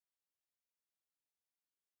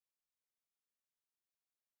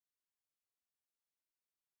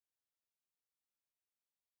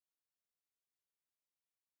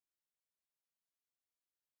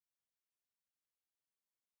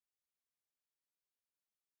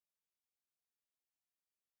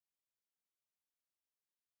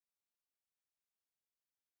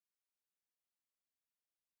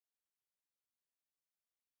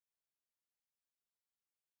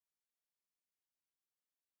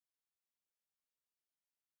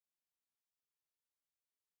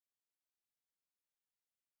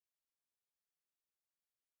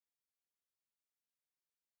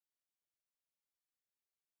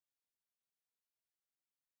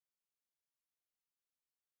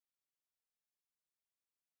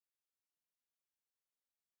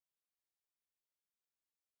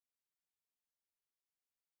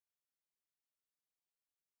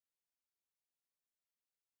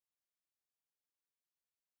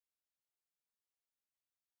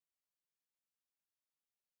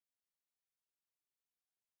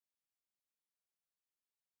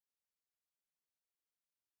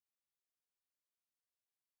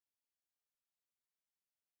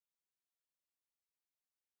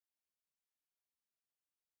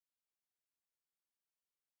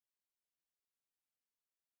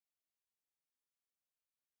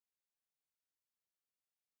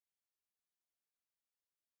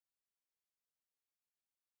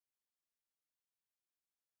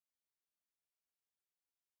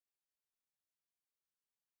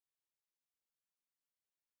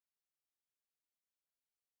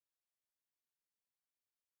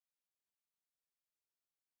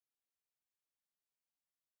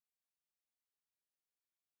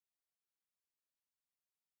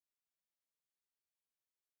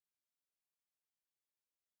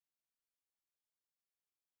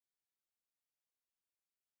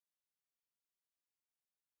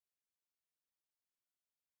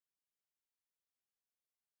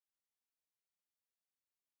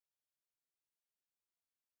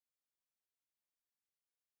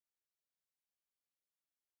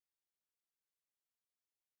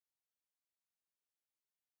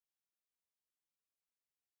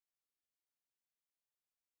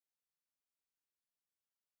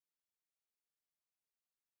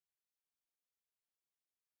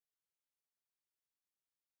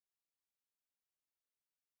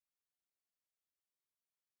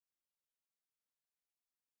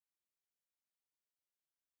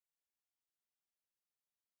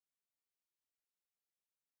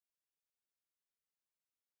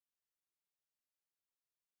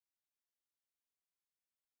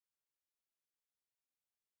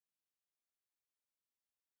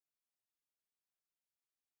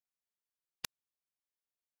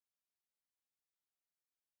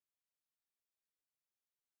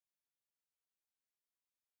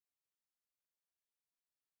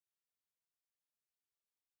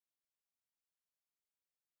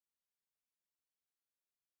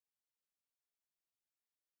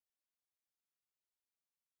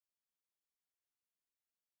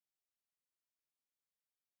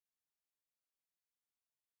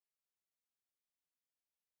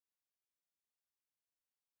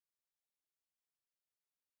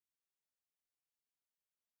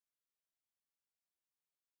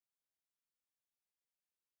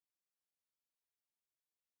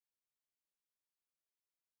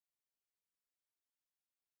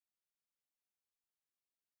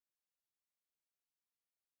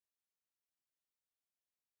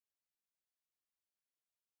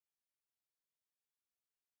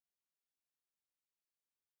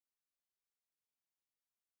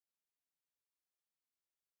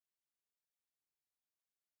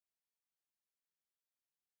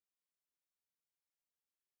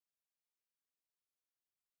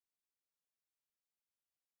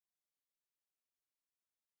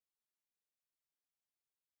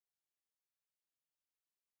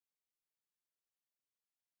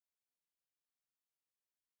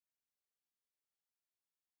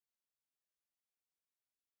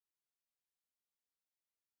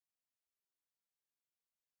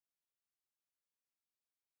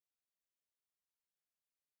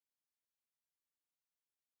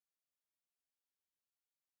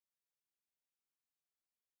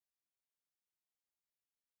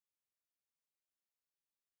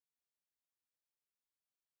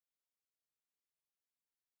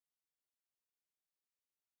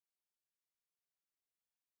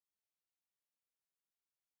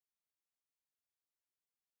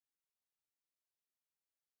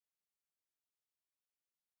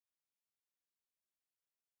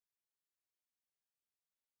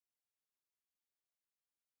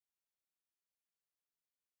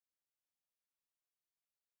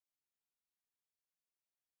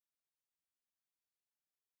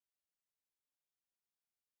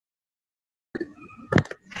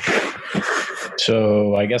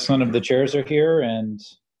So I guess none of the chairs are here, and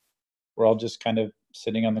we're all just kind of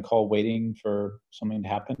sitting on the call waiting for something to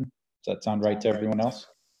happen. Does that sound right to everyone else?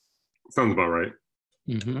 Sounds about right.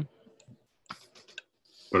 Mm-hmm.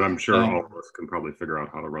 But I'm sure all of us can probably figure out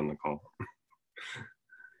how to run the call.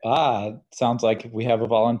 Sounds like we have a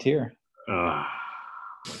volunteer.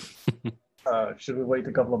 Should we wait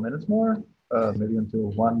a couple of minutes more? Maybe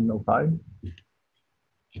until 1:05?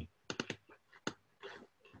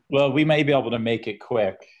 Well, we may be able to make it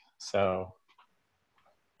quick, so.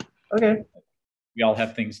 Okay. We all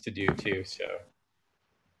have things to do too, so.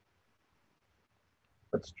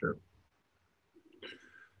 That's true.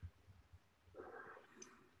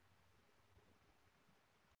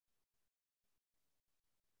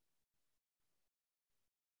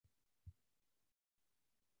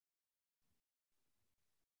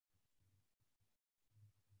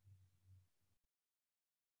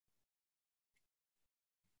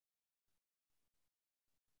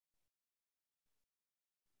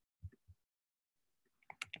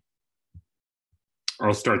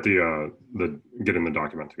 I'll start getting the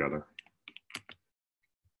document together.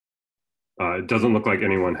 It doesn't look like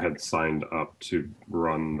anyone had signed up to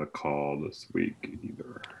run the call this week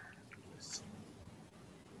either.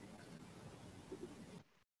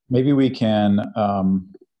 Maybe we can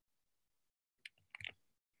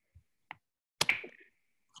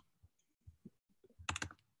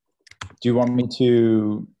do you want me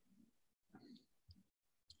to?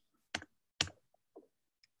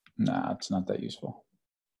 Nah, it's not that useful.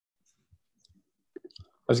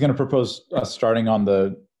 I was going to propose starting on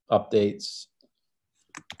the updates,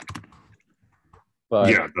 but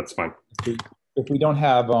yeah, that's fine. If we don't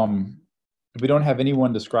have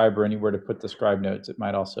anyone to scribe or anywhere to put the scribe notes, it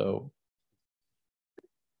might also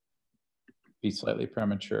be slightly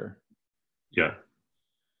premature. Yeah.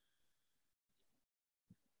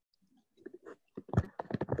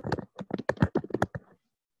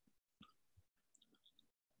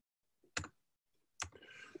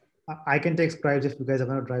 I can take scribes if you guys are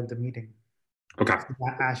going to drive the meeting. Okay.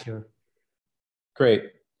 Azure.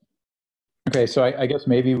 Great. Okay, so I guess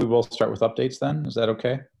maybe we will start with updates then. Is that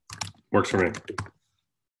okay? Works for me.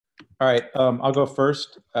 All right, I'll go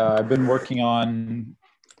first. I've been working on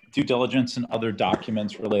due diligence and other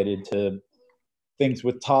documents related to things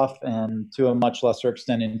with TUF and to a much lesser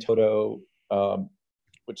extent in Toto,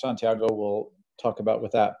 which Santiago will talk about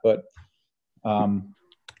with that. But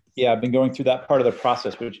yeah, I've been going through that part of the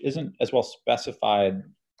process, which isn't as well specified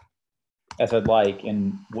as I'd like.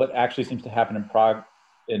 And what actually seems to happen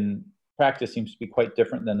in practice seems to be quite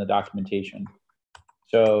different than the documentation.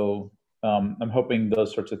 So I'm hoping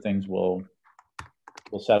those sorts of things will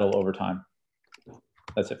settle over time.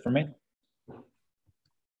 That's it for me.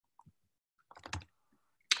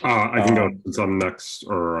 I can go since I'm next,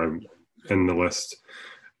 or I'm in the list.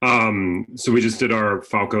 So we just did our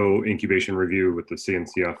Falco incubation review with the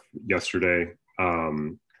CNCF yesterday.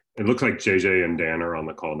 It looks like JJ and Dan are on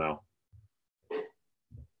the call now.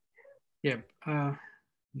 Yeah, I'm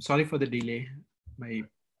sorry for the delay. My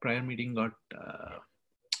prior meeting got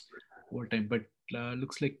overtime, but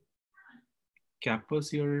looks like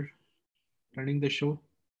Cappers, you're running the show.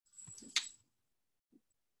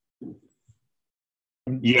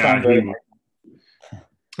 Yeah.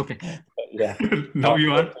 Okay. Yeah. Now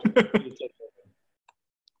you are.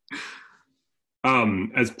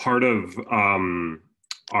 As part of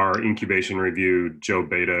our incubation review, Joe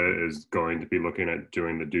Beta is going to be looking at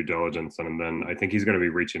doing the due diligence, and then I think he's going to be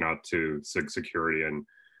reaching out to SIG Security and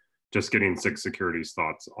just getting SIG Security's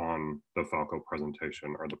thoughts on the Falco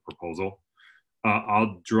presentation or the proposal.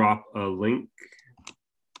 I'll drop a link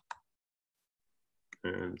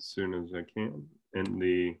as soon as I can in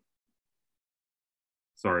the,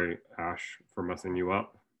 sorry, Ash, for messing you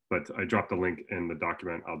up, but I dropped a link in the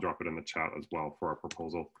document. I'll drop it in the chat as well for our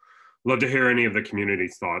proposal. Love to hear any of the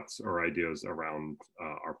community's thoughts or ideas around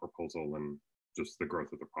our proposal and just the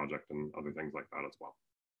growth of the project and other things like that as well.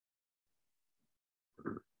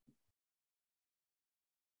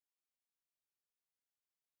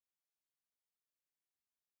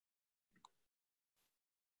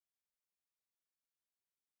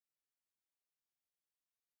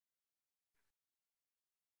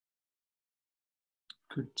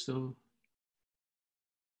 Good, so.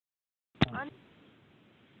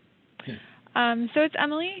 So it's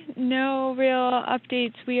Emily. No real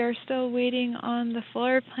updates. We are still waiting on the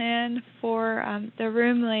floor plan for the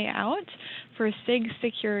room layout for SIG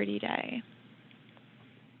Security Day.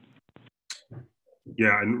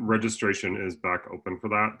 Yeah, and registration is back open for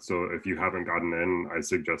that. So if you haven't gotten in, I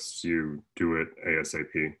suggest you do it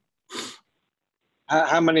ASAP.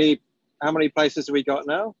 How many places have we got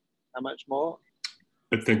now? How much more?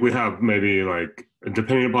 I think we have maybe like,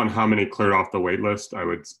 depending upon how many cleared off the wait list, I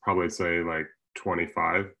would probably say like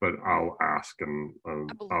 25, but I'll ask and let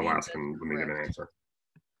me get an answer.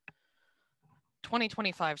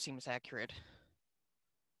 2025 seems accurate.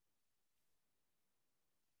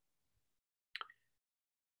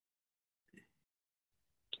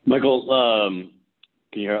 Michael,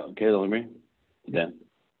 can you hear me? Dan.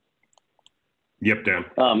 Yep, Dan.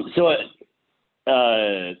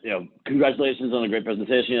 Congratulations on a great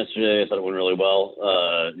presentation yesterday. I thought it went really well.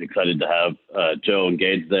 Excited to have Joe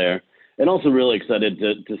engaged there, and also really excited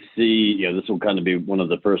to see. This will kind of be one of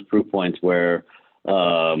the first proof points where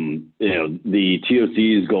the TOC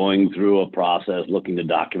is going through a process, looking to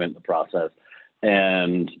document the process,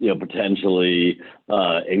 and potentially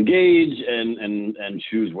engage and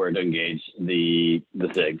choose where to engage the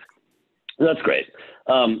SIGs. So that's great.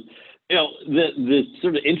 The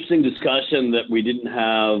sort of interesting discussion that we didn't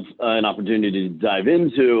have an opportunity to dive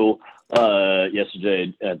into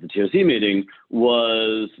yesterday at the TOC meeting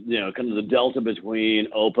was, kind of the delta between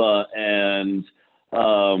OPA and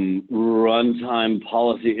runtime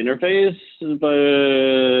policy interface. If I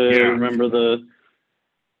remember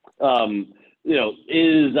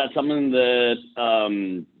is that something that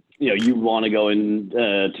you want to go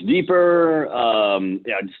into deeper?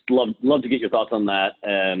 I'd just love to get your thoughts on that,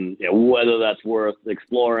 and whether that's worth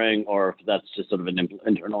exploring or if that's just sort of an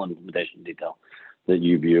internal implementation detail that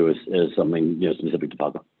you view as something specific to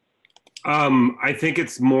Falco. I think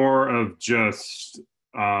it's more of just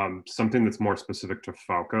something that's more specific to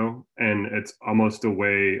Falco, and it's almost a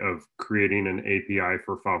way of creating an API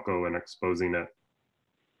for Falco and exposing it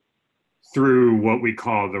through what we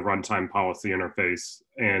call the runtime policy interface,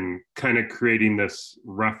 and kind of creating this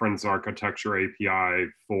reference architecture API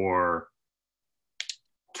for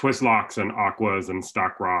Twistlocks and Aquas and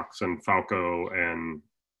StackRocks and Falco and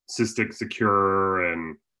SIG Secure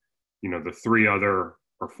and the 3 other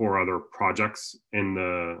or 4 other projects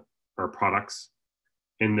or products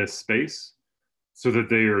in this space, so that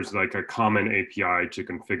there's like a common API to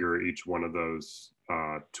configure each one of those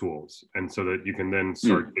tools, and so that you can then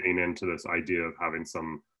start getting into this idea of having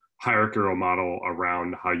some hierarchical model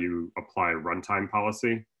around how you apply runtime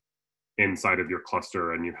policy inside of your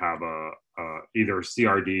cluster, and you have either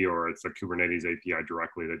CRD or it's a Kubernetes API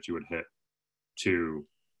directly that you would hit to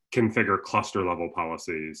configure cluster level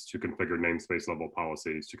policies, to configure namespace level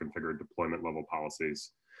policies, to configure deployment level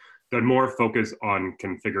policies that more focus on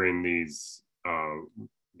configuring these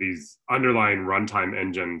underlying runtime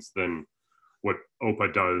engines than what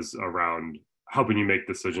OPA does around helping you make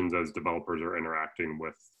decisions as developers are interacting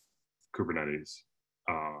with Kubernetes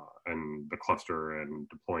and the cluster and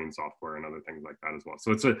deploying software and other things like that as well.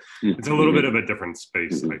 So it's a little bit of a different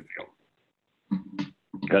space, I feel.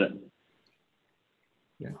 Got it.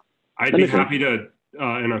 Yeah. I'd be happy to,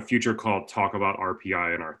 in a future call, talk about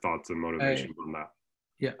RPI and our thoughts and motivations on that.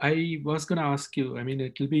 Yeah, I was going to ask you,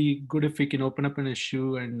 it will be good if we can open up an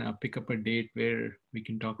issue and pick up a date where we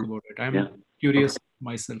can talk about it. I'm curious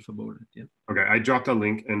myself about it. Yeah. Okay, I dropped a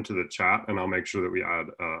link into the chat, and I'll make sure that we add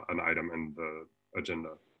an item in the agenda.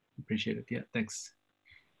 Appreciate it. Yeah, thanks.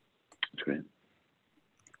 That's great.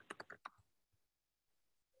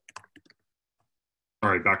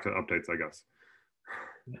 All right, back to updates, I guess.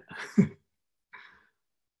 Yeah.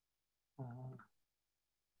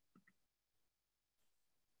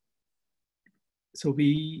 So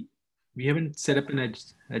we haven't set up an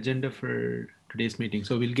agenda for today's meeting.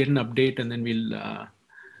 So we'll get an update, and then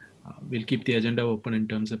we'll keep the agenda open in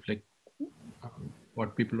terms of like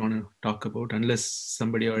what people want to talk about, unless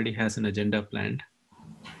somebody already has an agenda planned.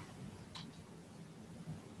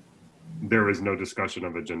 There was no discussion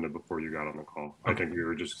of agenda before you got on the call. Okay. I think we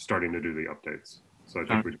were just starting to do the updates. So I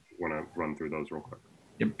think we want to run through those real quick.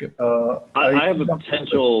 Yep. I have a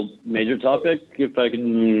potential major topic. If I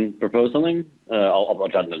can propose something, I'll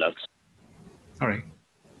chat in the notes. All right.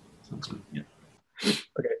 Sounds good. Yeah.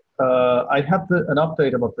 Okay. I have an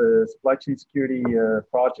update about the supply chain security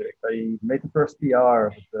project. I made the first PR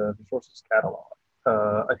with the resources catalog.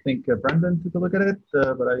 I think Brendan took a look at it,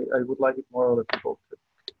 but I would like it more other people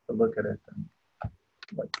to look at it and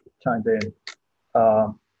like chime in.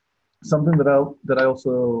 Something that I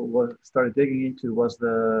also started digging into was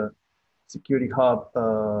the security hub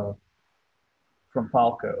from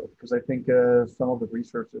Falco, because I think some of the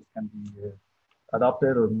resources can be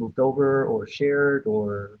adopted or moved over or shared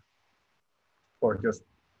or just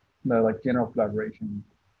like general collaboration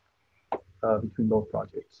between both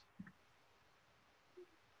projects.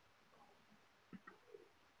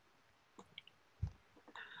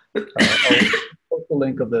 I'll post the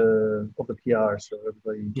link of the PR so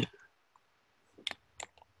everybody. Yeah.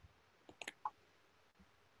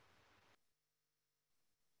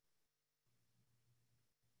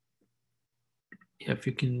 Yeah, if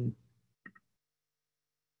you can.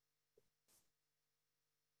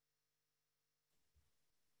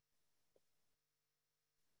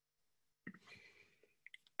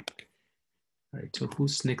 All right, so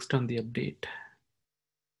who's next on the update?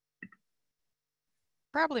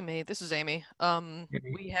 Probably me. This is Amy. Amy.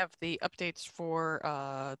 We have the updates for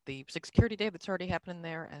the SIG Security Day that's already happening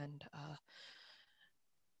there, and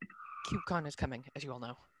KubeCon is coming, as you all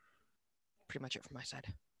know. Pretty much it from my side.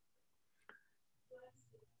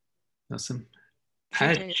 Awesome.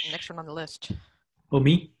 CJ is the next one on the list. Oh,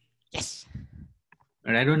 me? Yes.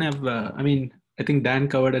 And I don't have, I mean, I think Dan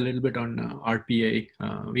covered a little bit on RPA.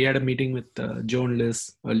 We had a meeting with Joe and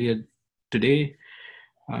Liz earlier today.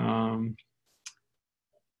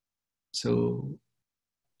 So,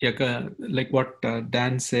 yeah, like what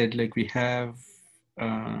Dan said, like we are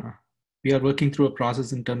working through a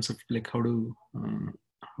process in terms of like how to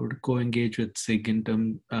co-engage with SIG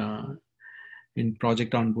in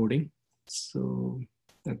project onboarding. So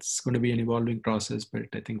that's going to be an evolving process, but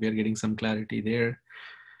I think we're getting some clarity there.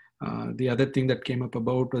 The other thing that came up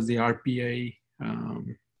about was the RPA,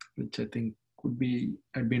 which I think I'd be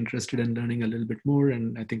interested in learning a little bit more,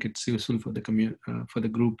 and I think it's useful for the for the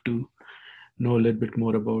group to know a little bit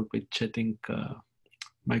more about, which I think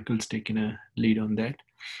Michael's taken a lead on that.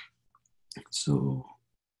 So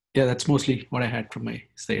yeah, that's mostly what I had from my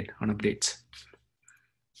side on updates.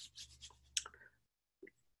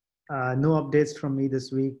 No updates from me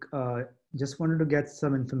this week. Just wanted to get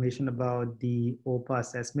some information about the OPA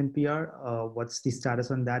assessment PR. What's the status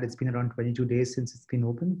on that? It's been around 22 days since it's been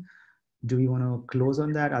open. Do we want to close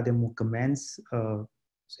on that? Are there more comments? So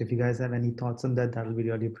if you guys have any thoughts on that, that will be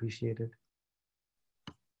really appreciated.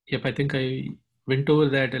 Yep, I think I went over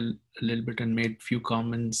that a little bit and made a few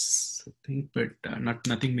comments, I think, but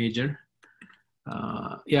nothing major.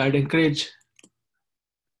 Yeah, I'd encourage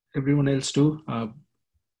everyone else to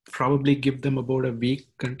probably give them about a week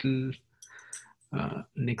until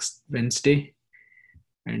next Wednesday,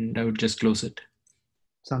 and I would just close it.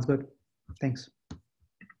 Sounds good. Thanks.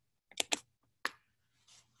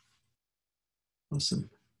 Awesome.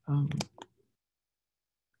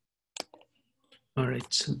 All right,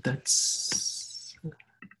 so that's.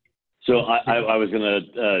 So I was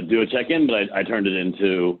gonna do a check-in, but I turned it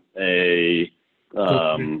into a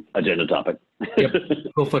agenda topic. Yep,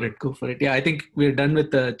 go for it. Go for it. Yeah, I think we're done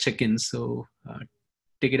with the check-ins, so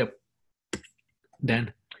take it up,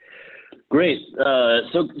 Dan. Great.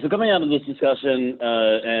 So coming out of this discussion,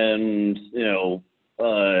 and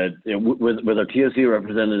with our TOC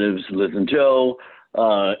representatives, Liz and Joe,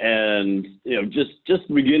 and just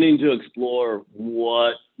beginning to explore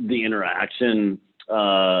what the interaction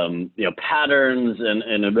patterns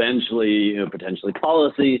and eventually potentially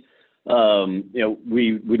policy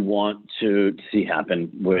we'd want to see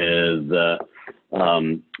happen with the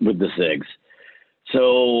SIGs.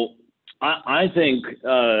 So I think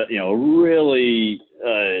a really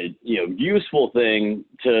useful thing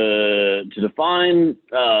to define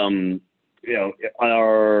what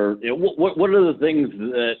are the things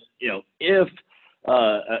that if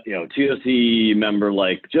a TOC member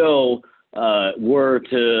like Joe were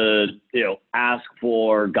to ask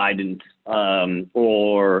for guidance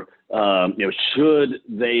or should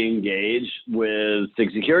they engage with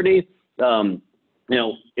SIG security,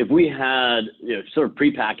 if we had sort of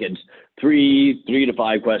prepackaged three to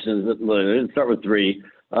five questions, let's start with three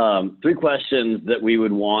questions that we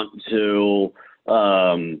would want to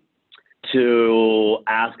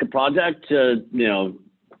ask a project to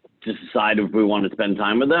decide if we want to spend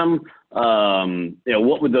time with them.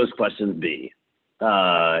 What would those questions be?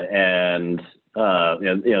 That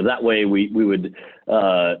way we would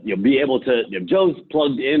be able to. Joe's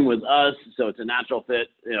plugged in with us, so it's a natural fit.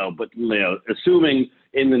 But assuming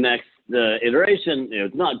in the next iteration,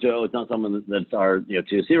 it's not Joe, it's not someone that's our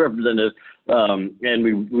TOC representative,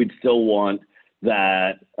 and we'd still want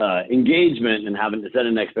that engagement and having to set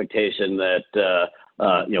an expectation that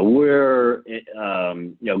we're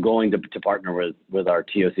going to partner with our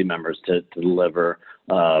TOC members to deliver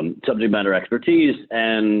subject matter expertise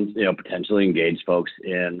and potentially engage folks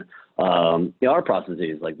in our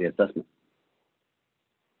processes like the assessment.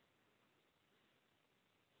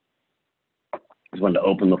 Just wanted to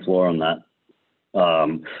open the floor on that.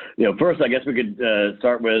 First, I guess we could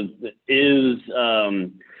start with is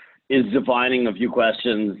defining a few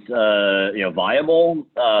questions viable?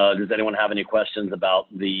 Does anyone have any questions about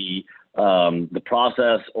the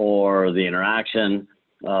process or the interaction,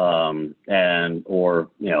 and or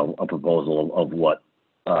a proposal of what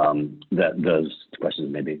those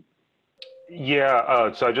questions may be?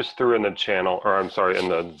 Yeah, so I just threw in the channel, or I'm sorry, in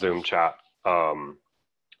the Zoom chat,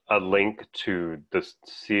 a link to the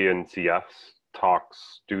CNCF's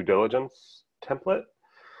talks due diligence template.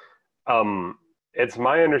 It's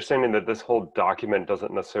my understanding that this whole document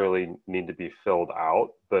doesn't necessarily need to be filled out,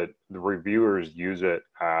 but the reviewers use it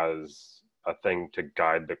as a thing to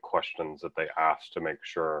guide the questions that they ask to make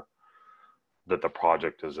sure that the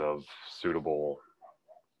project is of suitable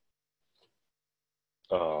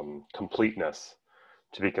completeness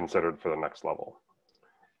to be considered for the next level.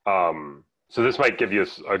 So this might give you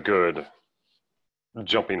a good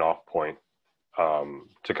jumping off point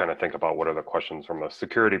to kind of think about what are the questions from a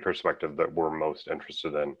security perspective that we're most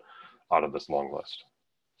interested in out of this long list.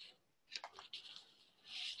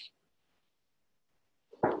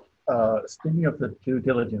 Speaking of the due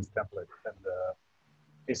diligence template, and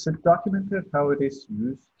is it documented how it is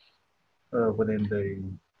used within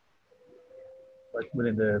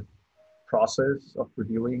the process of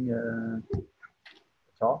reviewing a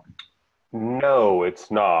talk? No, it's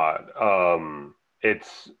not.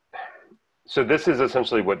 So this is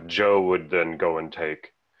essentially what Joe would then go and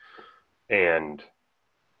take and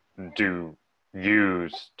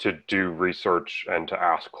use to do research and to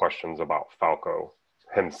ask questions about Falco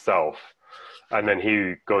himself. And then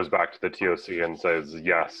he goes back to the TOC and says,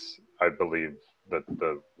 yes, I believe that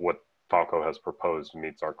what Falco has proposed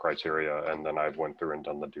meets our criteria. And then I went through and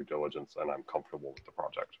done the due diligence and I'm comfortable with the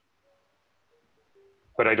project.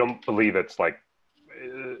 But I don't believe it's like,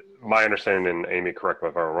 my understanding, and Amy, correct me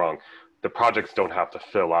if I'm wrong, the projects don't have to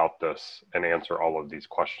fill out this and answer all of these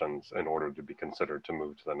questions in order to be considered to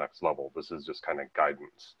move to the next level. This is just kind of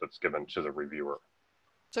guidance that's given to the reviewer.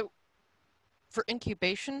 So for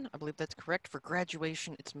incubation, I believe that's correct. For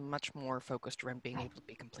graduation, it's much more focused around being able to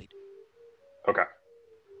be complete. Okay.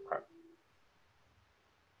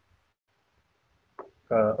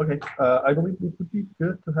 Okay, I believe it would be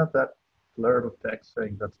good to have that blurb of text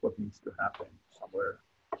saying that's what needs to happen somewhere.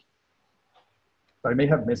 I may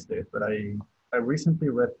have missed it, but I recently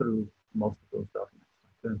read through most of those documents.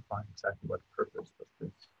 I couldn't find exactly what purpose does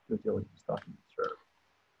this due diligence document serve.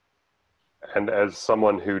 And as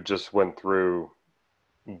someone who just went through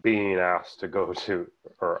being asked to go to,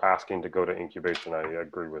 or asking to go to incubation, I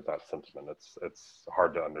agree with that sentiment. It's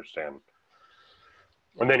hard to understand.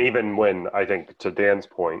 And then even when, I think to Dan's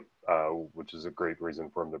point, which is a great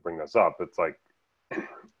reason for him to bring this up, it's like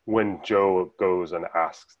when Joe goes and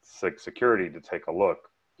asks SIG Security to take a look,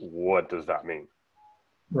 what does that mean?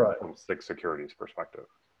 Right. From SIG Security's perspective.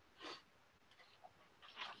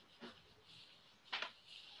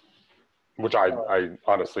 Which I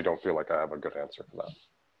honestly don't feel like I have a good answer for that.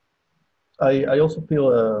 I also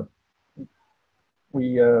feel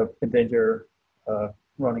we in danger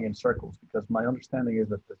running in circles, because my understanding is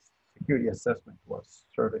that the security assessment was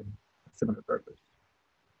serving a similar purpose.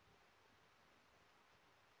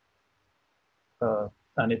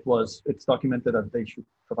 And it's documented that they should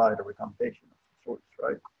provide a recommendation of some sorts,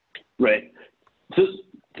 right? Right. So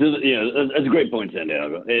that's a great point,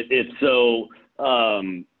 Santiago.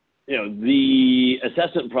 The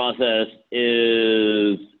assessment process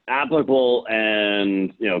is applicable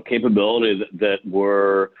and capability that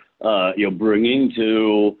we're bringing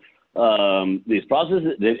to these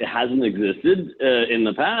processes. It hasn't existed in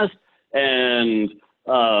the past, and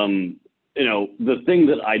the thing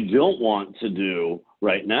that I don't want to do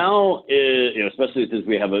right now is, especially since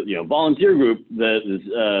we have a volunteer group that is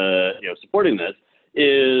supporting this,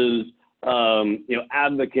 is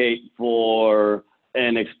advocate for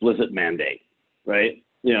an explicit mandate, right?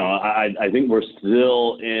 I think we're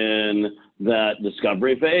still in that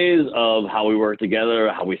discovery phase of how we work together,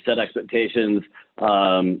 how we set expectations,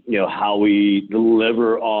 how we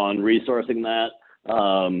deliver on resourcing that.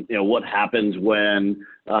 What happens when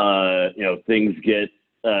things get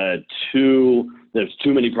there's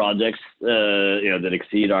too many projects that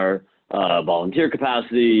exceed our volunteer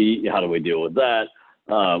capacity. How do we deal with that?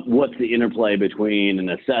 What's the interplay between an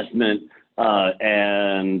assessment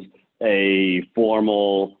and a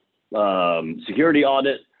formal security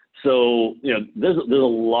audit? So there's a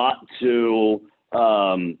lot to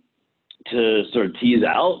sort of tease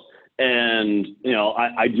out, and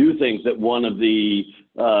I do think that one of the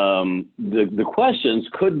questions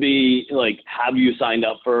could be like, have you signed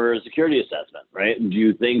up for a security assessment, right? Do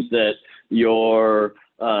you think that your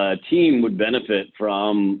team would benefit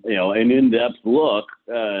from an in-depth look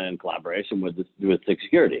in collaboration with SIG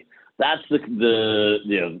Security? That's the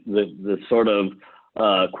sort of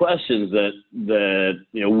questions that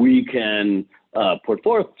we can put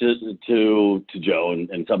forth to Joe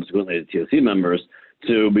and subsequently the TOC members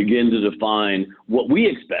to begin to define what we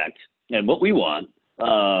expect and what we want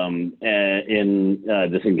in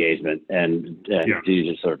this engagement and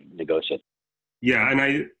to sort of negotiate. Yeah,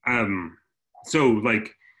 and so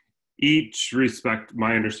like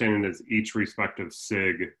my understanding is each respective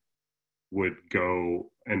SIG would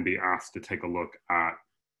go and be asked to take a look at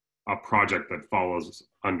a project that falls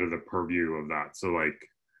under the purview of that. So like,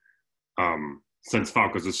 since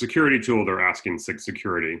Falco is a security tool, they're asking SIG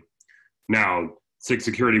Security. Now, SIG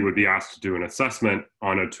Security would be asked to do an assessment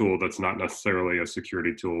on a tool that's not necessarily a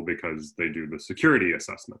security tool because they do the security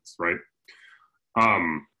assessments, right?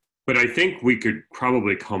 But I think we could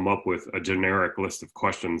probably come up with a generic list of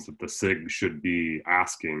questions that the SIG should be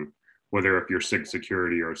asking, whether if you're SIG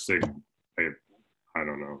Security or SIG, I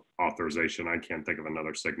don't know, authorization. I can't think of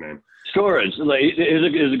another SIG name. Storage, like, is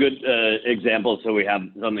a good example. So we have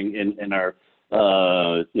something in our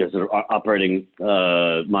sort of operating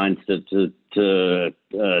minds to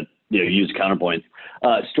use counterpoints.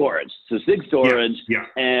 Storage. So SIG storage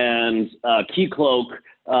and Keycloak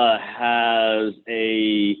has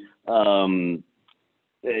a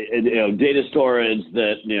data storage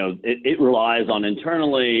that it relies on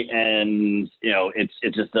internally, and it's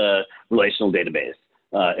just a relational database.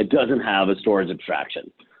 It doesn't have a storage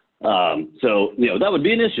abstraction, so that would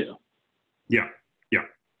be an issue. Yeah.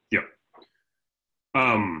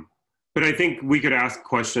 But I think we could ask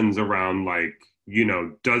questions around like,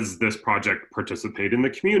 does this project participate in the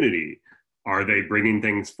community? Are they bringing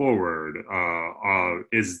things forward?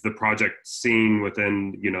 Is the project seen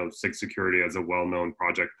within, SIG Security as a well-known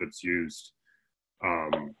project that's used?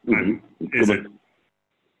 And is it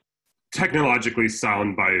technologically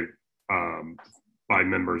sound by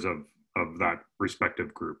members of that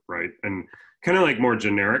respective group, right? And kind of like more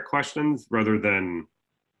generic questions rather than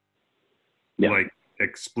like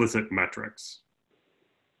explicit metrics.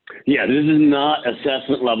 Yeah, this is not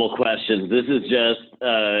assessment level questions. This is just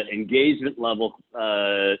engagement level.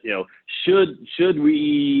 Should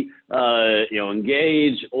we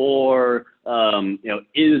engage, or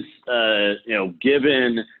is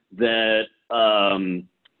given that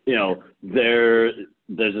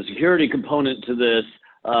there's a security component to this.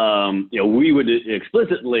 We would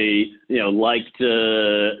explicitly like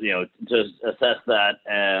to assess that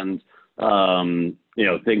and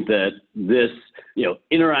think that this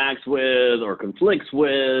interacts with or conflicts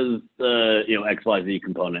with XYZ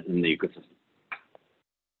component in the ecosystem.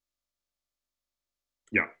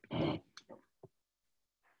 Yeah.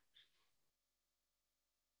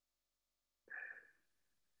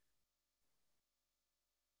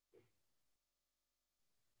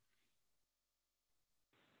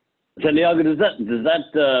 Santiago, does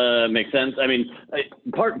that make sense? I mean,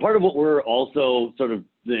 part of what we're also sort of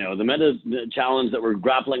the meta challenge that we're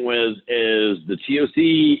grappling with is the TOC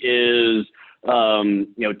is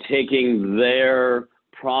taking their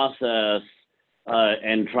process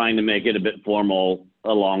and trying to make it a bit formal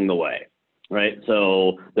along the way, right?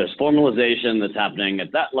 So there's formalization that's happening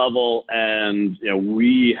at that level, and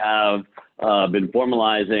we have been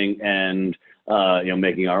formalizing and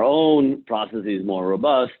making our own processes more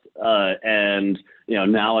robust, and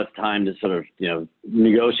now it's time to sort of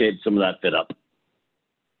negotiate some of that fit up.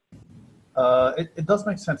 It does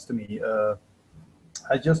make sense to me.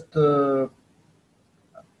 I just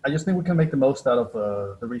think we can make the most out of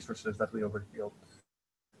the resources that we already built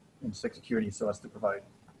in SIG Security, so as to provide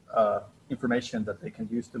information that they can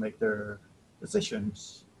use to make their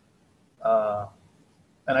decisions.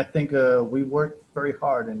 And I think we worked very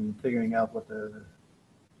hard in figuring out what the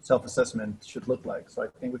self-assessment should look like. So I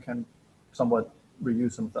think we can somewhat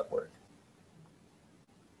reuse some of that work.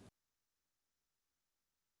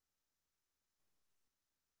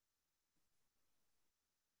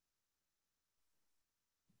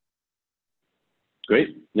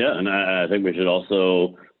 Great. Yeah, and I think we should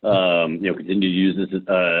also continue to use this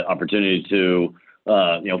opportunity to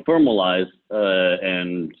formalize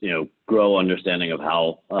and grow understanding of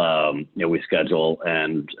how we schedule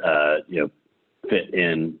and fit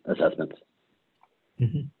in assessments.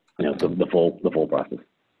 So the full process.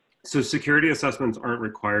 So security assessments aren't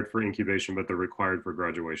required for incubation, but they're required for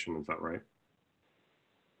graduation. Is that right?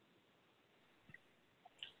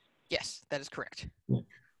 Yes, that is correct.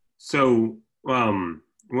 So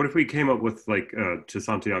what if we came up with, like, to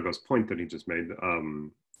Santiago's point that he just made,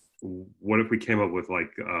 what if we came up with,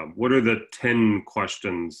 like, what are the 10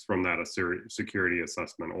 questions from that security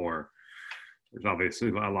assessment? Or there's obviously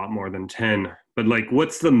a lot more than 10, but like,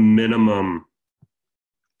 what's the minimum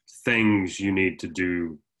things you need to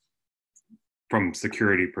do from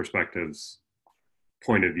security perspectives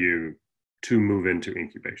point of view to move into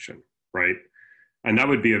incubation, right? And that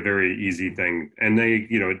would be a very easy thing. And they,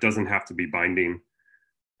 it doesn't have to be binding.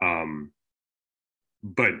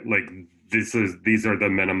 But like, these are the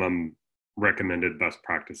minimum recommended best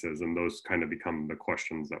practices, and those kind of become the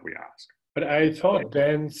questions that we ask. But I thought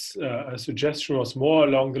Dan's suggestion was more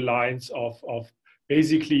along the lines of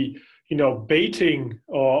basically, baiting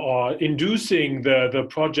or inducing the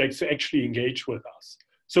projects to actually engage with us.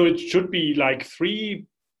 So it should be like 3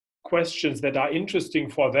 questions that are interesting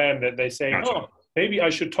for them, that they say, Gotcha. oh, maybe I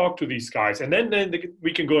should talk to these guys. And then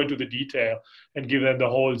we can go into the detail and give them the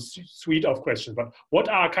whole suite of questions. But what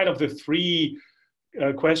are kind of the 3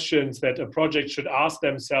 questions that a project should ask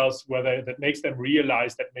themselves, whether that makes them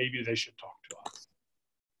realize that maybe they should talk to us?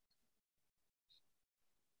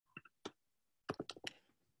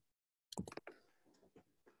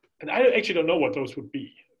 And I actually don't know what those would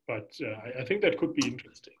be, but I think that could be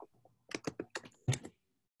interesting.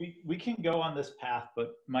 We can go on this path,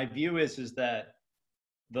 but my view is that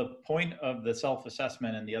the point of the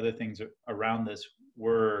self-assessment and the other things around this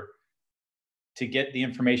were to get the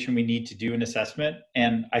information we need to do an assessment.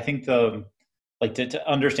 And I think to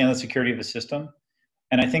understand the security of the system.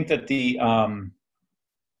 And I think that the,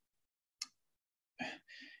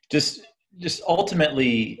 just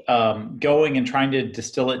ultimately going and trying to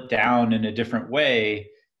distill it down in a different way,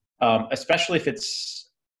 especially if it's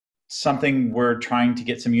something we're trying to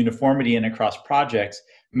get some uniformity in across projects,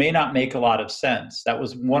 may not make a lot of sense. That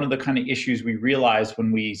was one of the kind of issues we realized when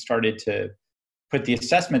we started to put the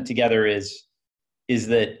assessment together is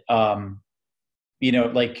that,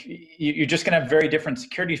 you're just going to have very different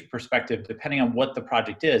security perspective depending on what the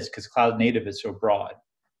project is, because cloud native is so broad.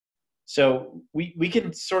 So we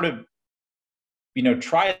can sort of,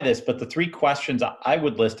 try this, but the 3 questions I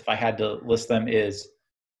would list if I had to list them is,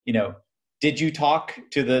 did you talk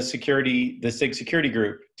to the SIG security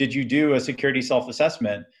group? Did you do a security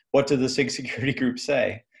self-assessment? What did the SIG security group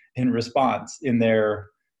say in response in their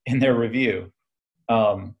review?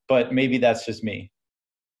 But maybe that's just me.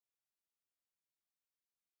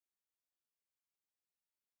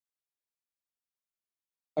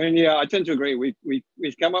 I mean, yeah, I tend to agree.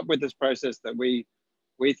 We've come up with this process that we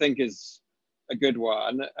think is a good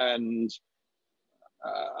one, and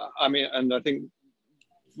I think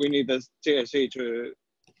we need the TSC to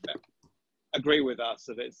agree with us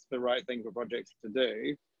that it's the right thing for projects to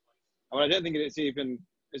do. I don't think it's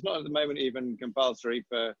not at the moment even compulsory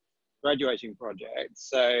for graduating projects.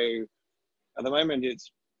 So at the moment, it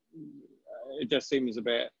just seems a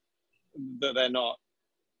bit that they're not.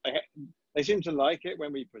 They seem to like it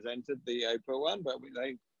when we presented the OPA one, but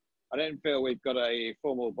I don't feel we've got a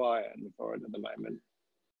formal buy-in for it at the moment.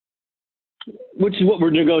 Which is what we're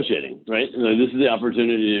negotiating, right? This is the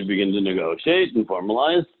opportunity to begin to negotiate and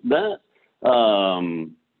formalize that.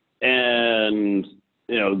 And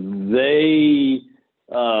they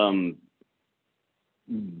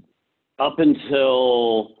up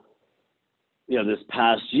until this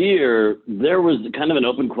past year, there was kind of an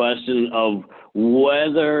open question of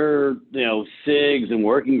whether SIGs and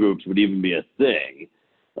working groups would even be a thing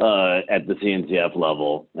at the CNCF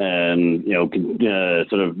level, and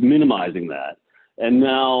sort of minimizing that. And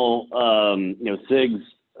now SIGs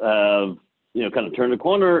have kind of turned a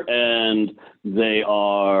corner, and they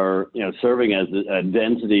are serving as a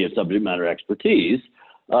density of subject matter expertise,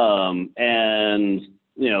 and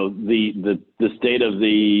the state of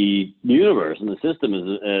the universe and the system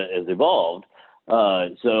has evolved.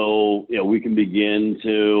 So we can begin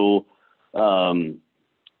to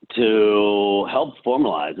help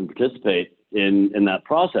formalize and participate in that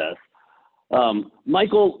process.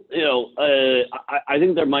 Michael, I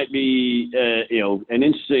think there might be an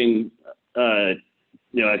interesting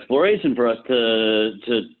exploration for us to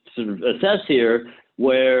sort of assess here,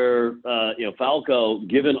 where Falco,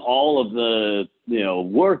 given all of the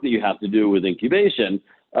work that you have to do with incubation,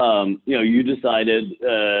 you decided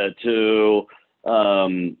to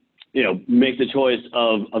make the choice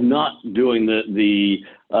of not doing the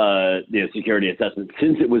security assessment,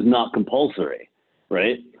 since it was not compulsory,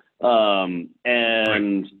 right?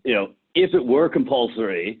 And if it were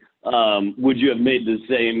compulsory, would you have made the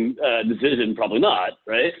same decision? Probably not,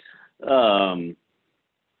 right?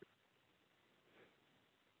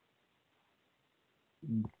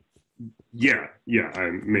 Yeah. I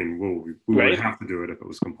mean, we would have to do it if it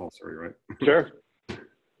was compulsory, right? Sure.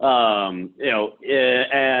 What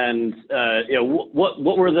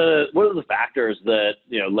were the factors that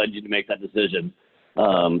led you to make that decision? So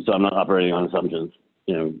I'm not operating on assumptions.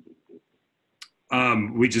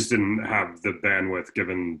 We just didn't have the bandwidth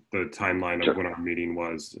given the timeline Sure. of when our meeting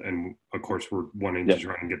was, and of course we're wanting to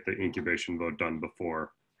try and get the incubation vote done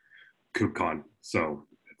before KubeCon. So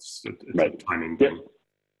it's a timing thing.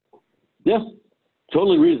 Yeah,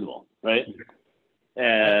 totally reasonable, right?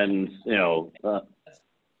 And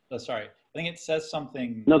sorry, I think it says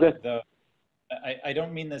something. Okay. I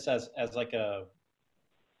don't mean this as like a,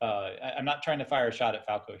 I'm not trying to fire a shot at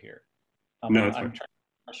Falco here. No, I'm trying to fire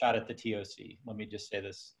a shot at the TOC. Let me just say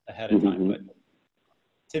this ahead of time. But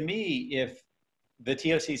to me, if the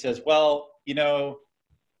TOC says, well, you know,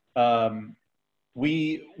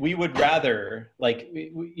 we would rather, like,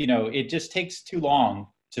 you know, it just takes too long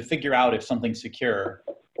to figure out if something's secure,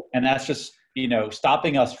 and that's just, you know,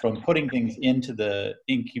 stopping us from putting things into the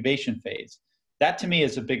incubation phase. That to me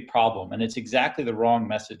is a big problem, and it's exactly the wrong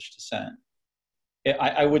message to send.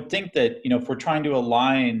 I would think that, you know, if we're trying to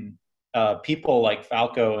align people like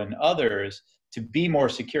Falco and others to be more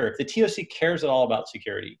secure, if the TOC cares at all about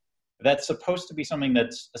security, that's supposed to be something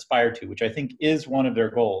that's aspired to, which I think is one of their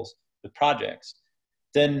goals with projects,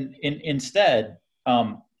 then instead,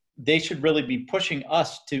 they should really be pushing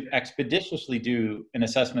us to expeditiously do an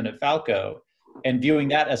assessment of Falco and viewing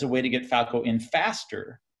that as a way to get Falco in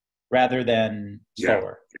faster rather than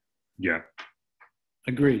slower. Yeah.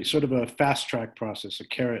 Agree. Sort of a fast track process, a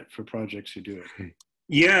carrot for projects who do it.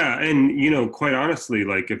 Yeah, and you know, quite honestly,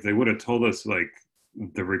 like if they would have told us like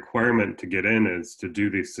the requirement to get in is to do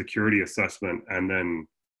the security assessment, and then,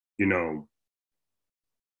 you know,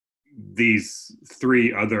 these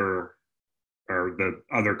three other, or the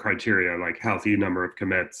other criteria, like healthy number of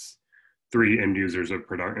commits, 3 end users of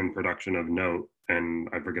in production of note, and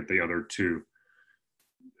I forget the other 2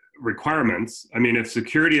 requirements. I mean, if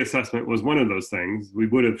security assessment was one of those things, we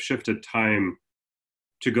would have shifted time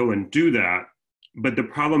to go and do that. But the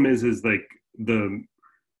problem is like the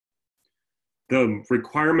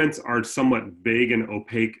requirements are somewhat vague and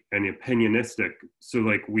opaque and opinionistic. So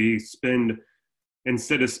like we spend,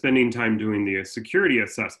 instead of spending time doing the security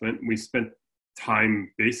assessment, we spent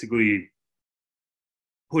time basically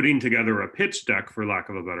putting together a pitch deck, for lack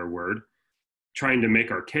of a better word, trying to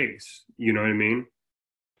make our case. You know what I mean?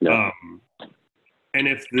 Yeah. And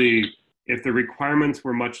if the requirements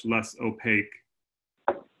were much less opaque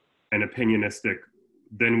and opinionistic,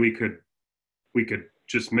 then we could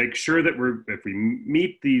just make sure that if we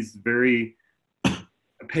meet these very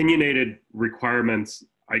opinionated requirements,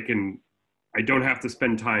 I don't have to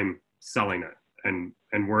spend time selling it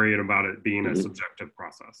and worrying about it being a subjective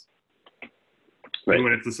process. Right. And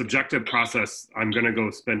when it's a subjective process, I'm going to go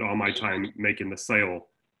spend all my time making the sale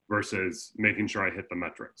versus making sure I hit the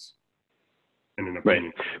metrics. In an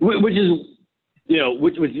opinion. Right. Which is, you know,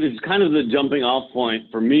 which is kind of the jumping off point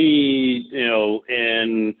for me, you know,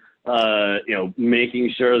 in you know,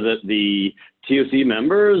 making sure that the TOC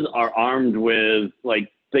members are armed with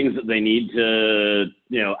like things that they need to,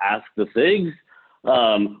 you know, ask the SIGs,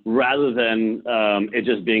 rather than it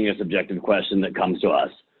just being a subjective question that comes to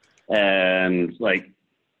us. And like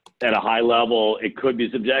at a high level, it could be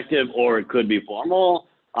subjective or it could be formal.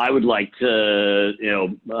 I would like to,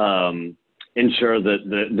 you know, ensure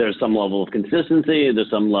that there's some level of consistency, there's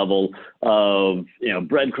some level of, you know,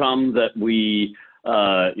 breadcrumb that we,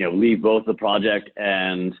 you know, leave both the project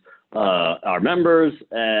and our members,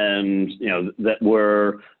 and, you know, that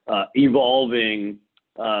we're evolving.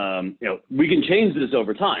 You know, we can change this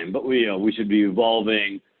over time, but we should be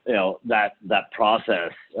evolving, you know, that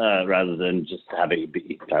process rather than just having it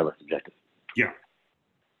be entirely subjective. Yeah.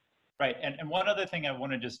 Right, and one other thing I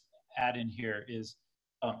want to just add in here is,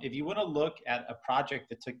 if you want to look at a project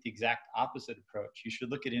that took the exact opposite approach, you should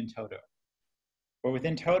look at InToto. Where with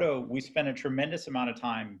InToto, we spent a tremendous amount of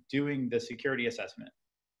time doing the security assessment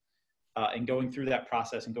and going through that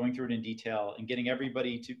process and going through it in detail and getting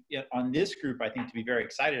everybody to, on this group, I think, to be very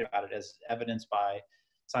excited about it, as evidenced by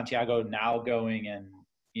Santiago now going and,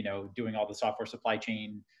 you know, doing all the software supply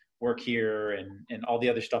chain work here and all the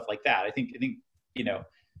other stuff like that. I think, you know,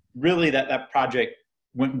 really that project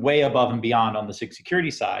went way above and beyond on the SIG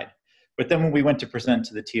security side. But then when we went to present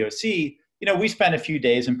to the TOC, you know, we spent a few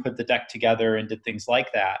days and put the deck together and did things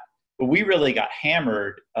like that. But we really got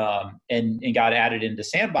hammered and got added into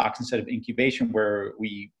Sandbox instead of incubation, where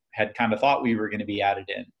we had kind of thought we were going to be added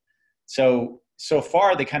in. So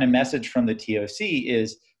far, the kind of message from the TOC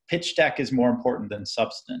is pitch deck is more important than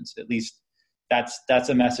substance. At least that's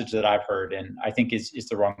a message that I've heard, and I think is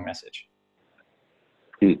the wrong message.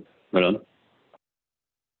 Right on.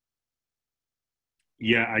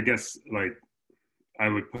 Yeah, I guess like I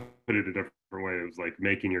would put it a different way. It was like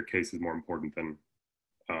making your case is more important than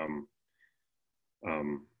I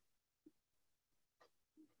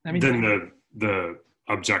mean, than the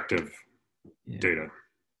objective data.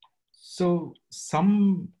 So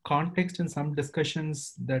some context and some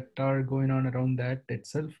discussions that are going on around that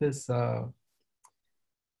itself is, I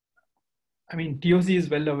mean, TOC is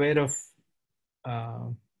well aware of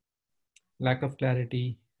lack of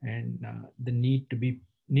clarity and the need to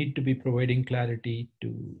be providing clarity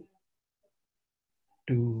to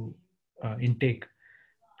to intake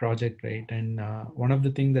project, right? And one of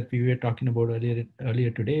the things that we were talking about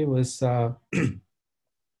earlier today was an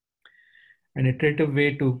iterative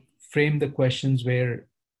way to frame the questions where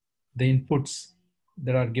the inputs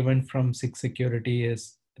that are given from SIG Security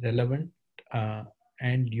is relevant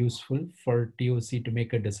and useful for TOC to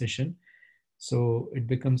make a decision. So it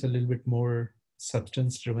becomes a little bit more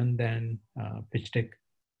substance driven than pitch deck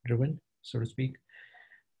driven, so to speak.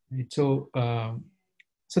 Right? So,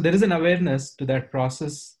 so there is an awareness to that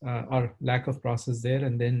process or lack of process there,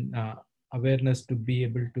 and then awareness to be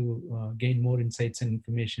able to gain more insights and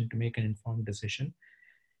information to make an informed decision.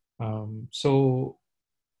 So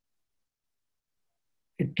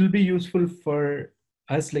it will be useful for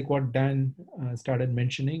us, like what Dan started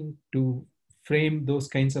mentioning, to frame those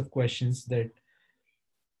kinds of questions that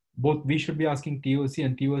both we should be asking TOC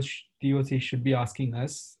and TOC should be asking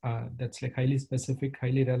us. That's like highly specific,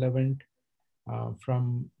 highly relevant,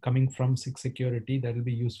 coming from SIG Security. That will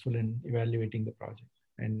be useful in evaluating the project.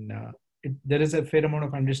 And there is a fair amount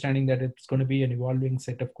of understanding that it's going to be an evolving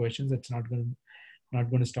set of questions. It's not going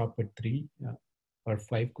to stop at 3 or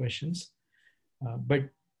 5 questions. But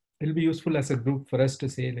it'll be useful as a group for us to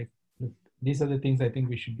say, like, look, these are the things I think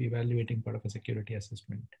we should be evaluating part of a security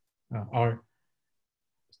assessment, or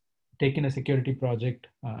taking a security project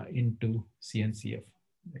into CNCF,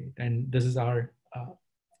 right? And this is our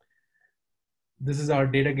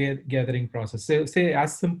data gathering process. So say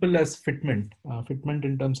as simple as fitment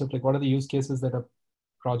in terms of like what are the use cases that a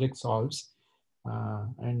project solves,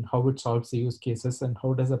 and how it solves the use cases, and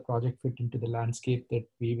how does a project fit into the landscape that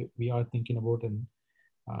we are thinking about. And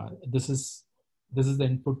this is the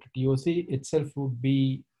input to TOC itself would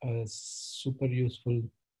be a super useful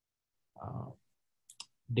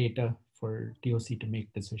data for TOC to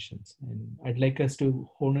make decisions. And I'd like us to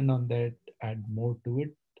hone in on that, add more to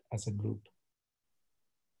it as a group.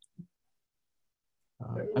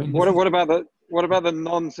 I mean, what about the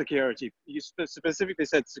non-security? You specifically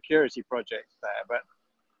said security projects there, but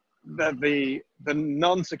the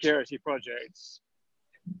non-security projects.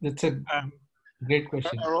 That's a great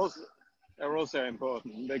question. Are also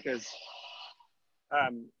important because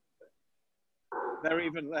they're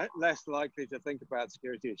even less likely to think about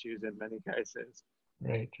security issues in many cases.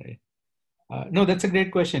 Right. No, that's a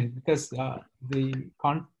great question, because the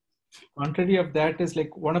contrary of that is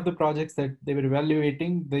like one of the projects that they were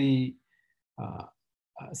evaluating, the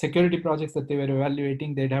security projects that they were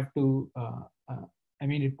evaluating, they'd have to, I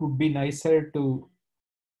mean, it would be nicer to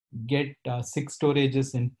get 6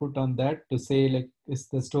 storages input on that to say, like, is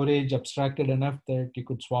the storage abstracted enough that you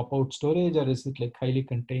could swap out storage, or is it like highly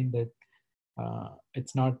contained that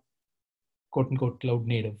it's not quote unquote cloud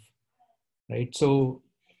native, right? So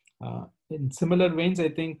in similar veins, I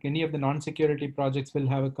think any of the non-security projects will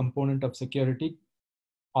have a component of security,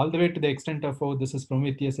 all the way to the extent of, oh, this is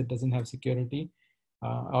Prometheus, it doesn't have security,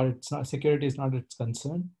 or it's not, security is not its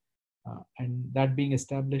concern. And that being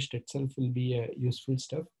established itself will be useful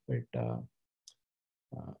stuff. But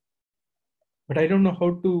I don't know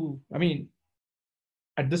how to, I mean,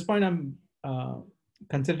 at this point, I'm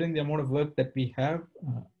considering the amount of work that we have.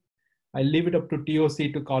 I'll leave it up to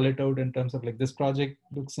TOC to call it out in terms of like, this project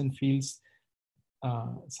looks and feels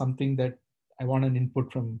something that I want an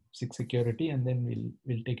input from SIG Security, and then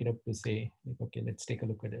we'll take it up to say, like, okay, let's take a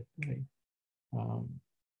look at it, right?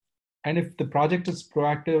 And if the project is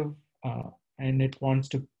proactive and it wants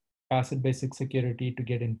to pass it by SIG Security to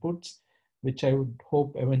get inputs, which I would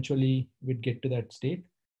hope eventually we'd get to that state,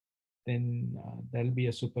 then that'll be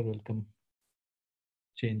a super welcome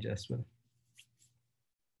change as well.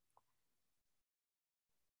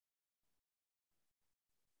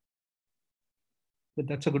 But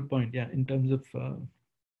that's a good point, yeah, in terms of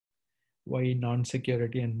why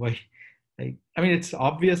non-security and why, like, I mean, it's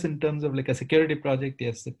obvious in terms of like a security project,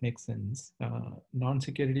 yes, it makes sense.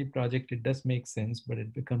 Non-security project, it does make sense, but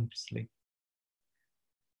it becomes like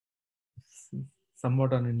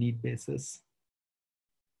somewhat on a need basis.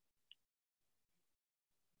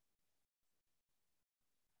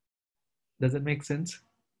 Does it make sense?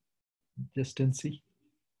 Justin C?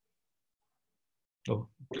 Oh.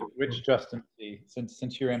 Which Justin C?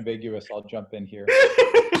 Since you're ambiguous, I'll jump in here.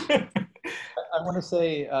 I want to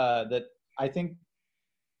say that I think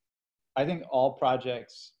all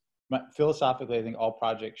projects, philosophically, I think all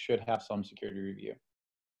projects should have some security review.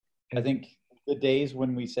 I think the days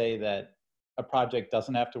when we say that a project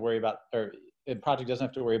doesn't have to worry about, or a project doesn't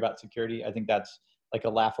have to worry about security, I think that's like a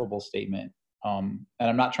laughable statement. And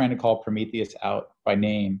I'm not trying to call Prometheus out by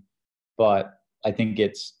name, but I think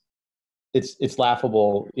it's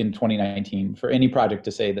laughable in 2019 for any project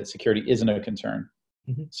to say that security isn't a concern.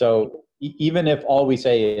 So even if all we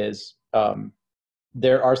say is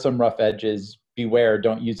there are some rough edges, beware,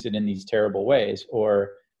 don't use it in these terrible ways,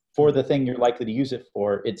 or for the thing you're likely to use it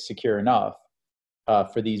for, it's secure enough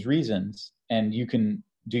for these reasons, and you can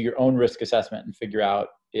do your own risk assessment and figure out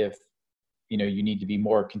if you need to be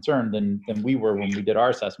more concerned than we were when we did our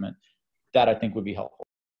assessment. That I think would be helpful.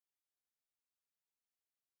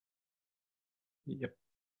 Yep,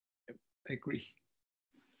 I agree.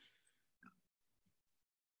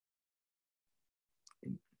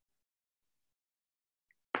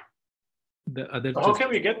 The other. How can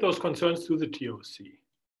we get those concerns to the TOC?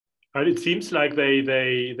 Right, it seems like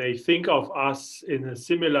they think of us in a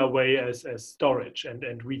similar way as storage,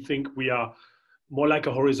 and we think we are more like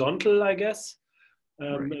a horizontal, I guess,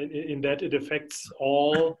 in that it affects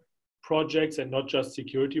all projects and not just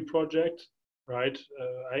security projects, right?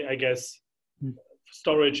 I guess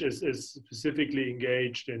storage is specifically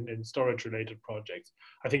engaged in storage-related projects.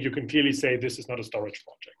 I think you can clearly say this is not a storage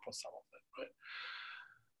project for some of them, right?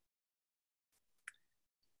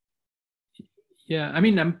 Yeah, I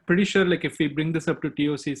mean, I'm pretty sure like if we bring this up to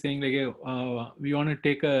TOC saying like, we want to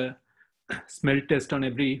take a smell test on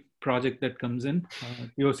every project that comes in,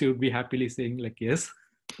 TOC would be happily saying like, yes.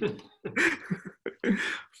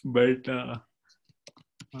 But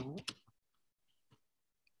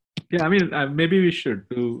yeah, I mean, maybe we should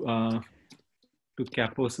to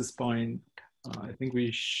Capos's point. I think we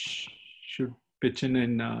should pitch in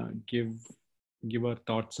and give our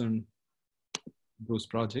thoughts on those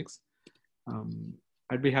projects.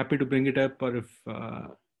 I'd be happy to bring it up, or if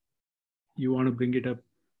you want to bring it up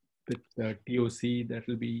with TOC,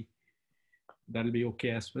 that'll be okay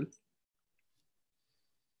as well.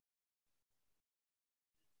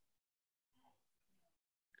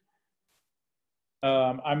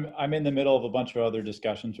 I'm in the middle of a bunch of other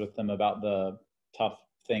discussions with them about the tough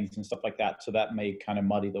things and stuff like that, so that may kind of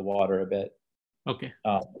muddy the water a bit. Okay.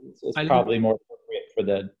 It's probably more appropriate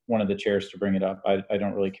for one of the chairs to bring it up. I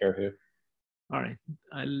don't really care who. All right,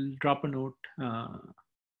 I'll drop a note. I'll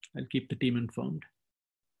keep the team informed.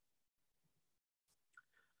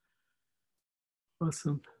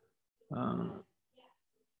 Awesome.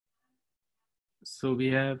 So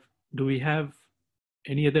do we have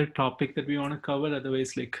any other topic that we want to cover?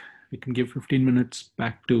 Otherwise, like we can give 15 minutes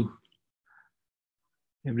back to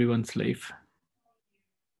everyone's life.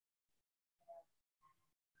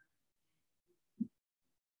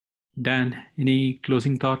 Dan, any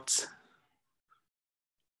closing thoughts?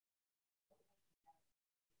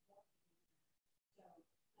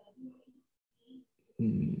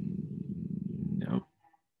 No.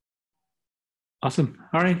 Awesome.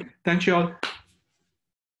 All right. Thanks, you all.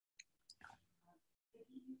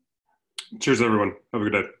 Cheers, everyone. Have a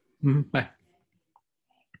good day. Bye.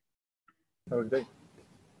 Have a good day.